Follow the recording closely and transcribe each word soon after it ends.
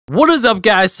What is up,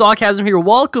 guys? Sawcasm here.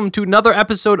 Welcome to another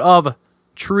episode of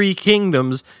Tree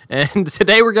Kingdoms, and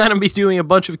today we're going to be doing a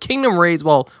bunch of kingdom raids,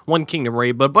 well, one kingdom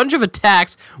raid, but a bunch of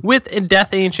attacks with a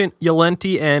Death Ancient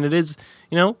Yalenti, and it is,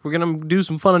 you know, we're going to do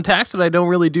some fun attacks that I don't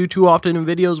really do too often in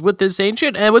videos with this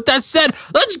Ancient, and with that said,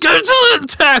 let's get into the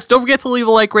attacks! Don't forget to leave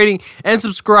a like rating and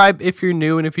subscribe if you're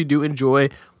new, and if you do enjoy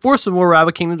for some more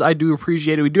Rival Kingdoms, I do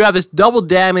appreciate it. We do have this double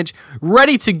damage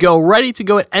ready to go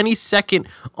at any second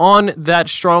on that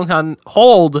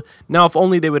stronghold. Now, if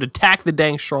only they would attack the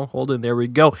dang stronghold, and there we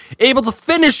go. Able to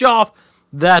finish off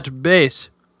that base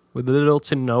with little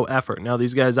to no effort. Now,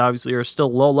 these guys obviously are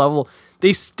still low level.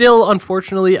 They still,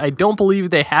 unfortunately, I don't believe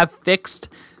they have fixed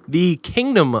the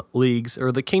Kingdom Leagues,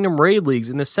 or the Kingdom Raid Leagues,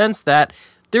 in the sense that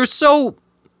they're so...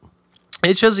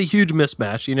 It's just a huge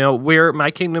mismatch, you know, where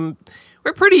my kingdom...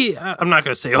 We're pretty, I'm not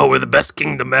going to say, oh, we're the best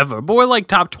kingdom ever, but we're like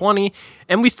top 20,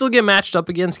 and we still get matched up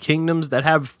against kingdoms that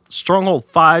have stronghold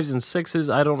 5s and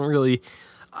 6s.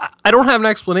 I don't have an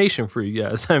explanation for you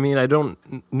guys. I mean, I don't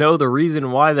know the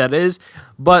reason why that is,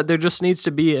 but there just needs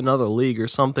to be another league or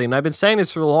something. I've been saying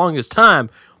this for the longest time,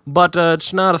 but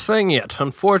it's not a thing yet,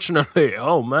 unfortunately.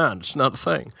 Oh, man, it's not a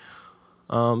thing.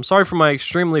 Sorry for my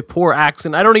extremely poor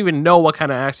accent. I don't even know what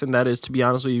kind of accent that is, to be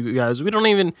honest with you guys. We don't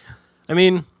even, I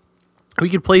mean... We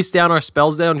could place down our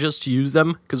spells down just to use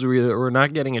them, because we're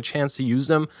not getting a chance to use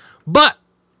them. But,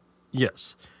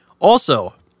 yes.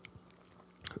 Also,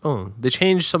 oh, they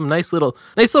changed some nice little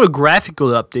graphical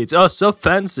updates. Oh, so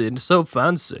fancy, so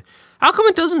fancy. How come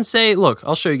it doesn't say, look,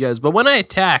 I'll show you guys, but when I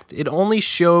attacked, it only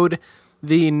showed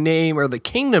the name, or the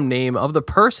kingdom name, of the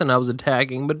person I was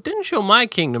attacking, but it didn't show my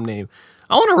kingdom name.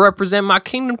 I want to represent my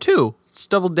kingdom, too. It's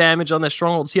double damage on that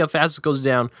stronghold. See how fast it goes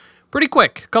down. Pretty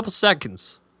quick, a couple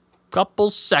seconds.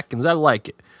 I like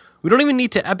it. We don't even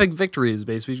need to epic victories,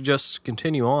 basically. We just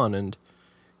continue on and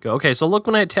go. Okay, so look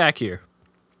when I attack here.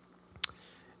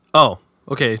 Oh,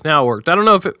 okay, now it worked. I don't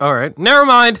know if it... Alright, never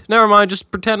mind.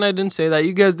 Just pretend I didn't say that.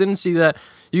 You guys didn't see that.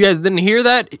 You guys didn't hear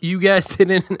that. You guys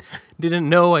didn't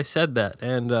know I said that.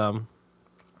 And,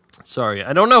 sorry.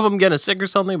 I don't know if I'm getting sick or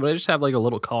something, but I just have, like, a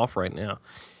little cough right now.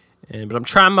 But I'm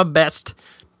trying my best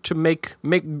to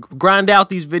grind out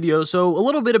these videos. So a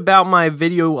little bit about my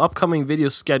upcoming video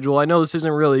schedule. I know this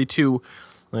isn't really too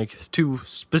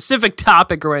specific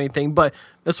topic or anything, but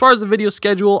as far as the video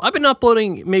schedule, I've been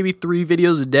uploading maybe 3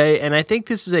 videos a day, and I think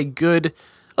this is a good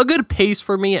pace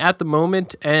for me at the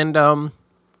moment. And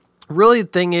really the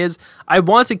thing is, I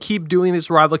want to keep doing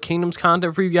this Rival Kingdoms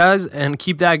content for you guys and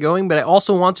keep that going, but I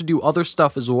also want to do other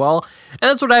stuff as well, and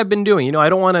that's what I've been doing. You know, I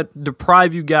don't want to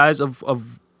deprive you guys of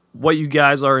what you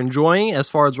guys are enjoying as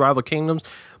far as Rival Kingdoms,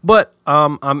 but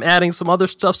I'm adding some other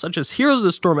stuff such as Heroes of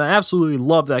the Storm. I absolutely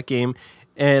love that game,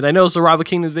 and I know it's a Rival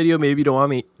Kingdoms video. Maybe you don't want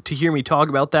me to hear me talk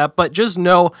about that, but just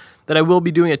know that I will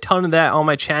be doing a ton of that on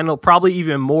my channel, probably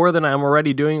even more than I'm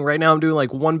already doing. Right now I'm doing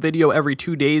like 1 video every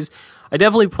 2 days. I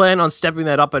definitely plan on stepping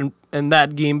that up, and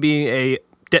that game being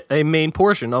a main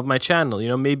portion of my channel, you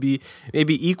know, maybe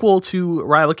equal to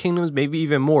Rival Kingdoms, maybe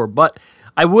even more. But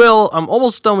I'm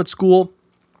almost done with school,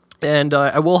 and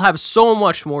I will have so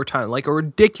much more time, like a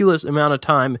ridiculous amount of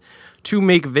time to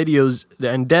make videos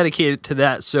and dedicate it to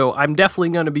that. So I'm definitely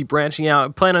going to be branching out.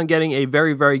 I plan on getting a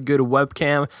very, very good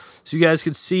webcam so you guys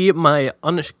can see my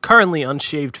currently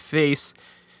unshaved face.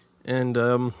 And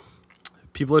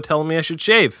people are telling me I should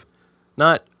shave.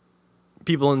 Not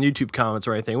people in YouTube comments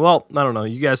or anything. Well, I don't know.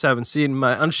 You guys haven't seen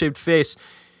my unshaved face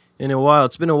in a while.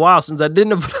 It's been a while since I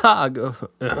did a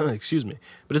vlog. Excuse me.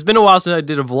 But it's been a while since I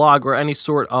did a vlog or any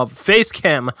sort of face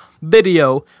cam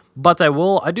video. But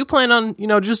I do plan on, you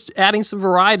know, just adding some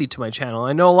variety to my channel.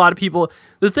 I know a lot of people,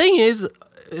 the thing is,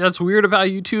 that's weird about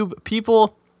YouTube.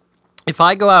 People, if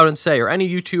I go out and say, or any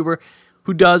YouTuber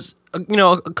who does, you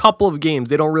know, a couple of games,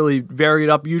 they don't really vary it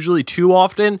up usually too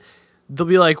often. They'll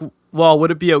be like, well,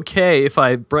 would it be okay if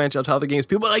I branch out to other games?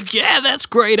 People are like, yeah, that's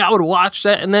great, I would watch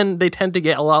that, and then they tend to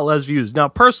get a lot less views. Now,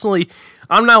 personally,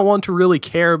 I'm not one to really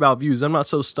care about views. I'm not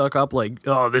so stuck up like,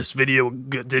 oh, this video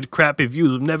did crappy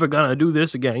views, I'm never gonna do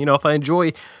this again. You know, if I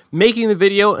enjoy making the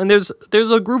video, and there's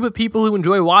a group of people who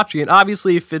enjoy watching it,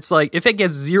 obviously, if it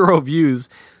gets 0 views,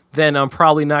 then I'm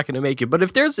probably not going to make it. But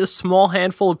if there's a small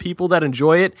handful of people that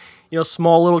enjoy it, you know,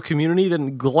 small little community,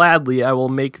 then gladly I will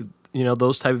make, you know,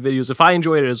 those type of videos if I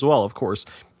enjoyed it as well, of course.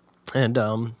 And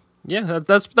yeah,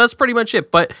 that's pretty much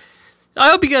it. But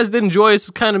I hope you guys did enjoy. It's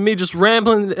kind of me just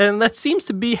rambling, and that seems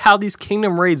to be how these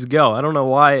kingdom raids go. I don't know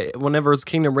why whenever it's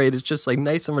kingdom raid, it's just like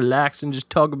nice and relaxed and just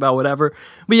talk about whatever.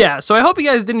 But yeah, so I hope you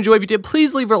guys did enjoy. If you did,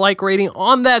 please leave a like rating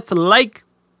on that like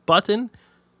button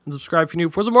and subscribe if you're new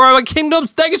for some more Rival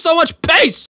Kingdoms. Thank you so much. Peace!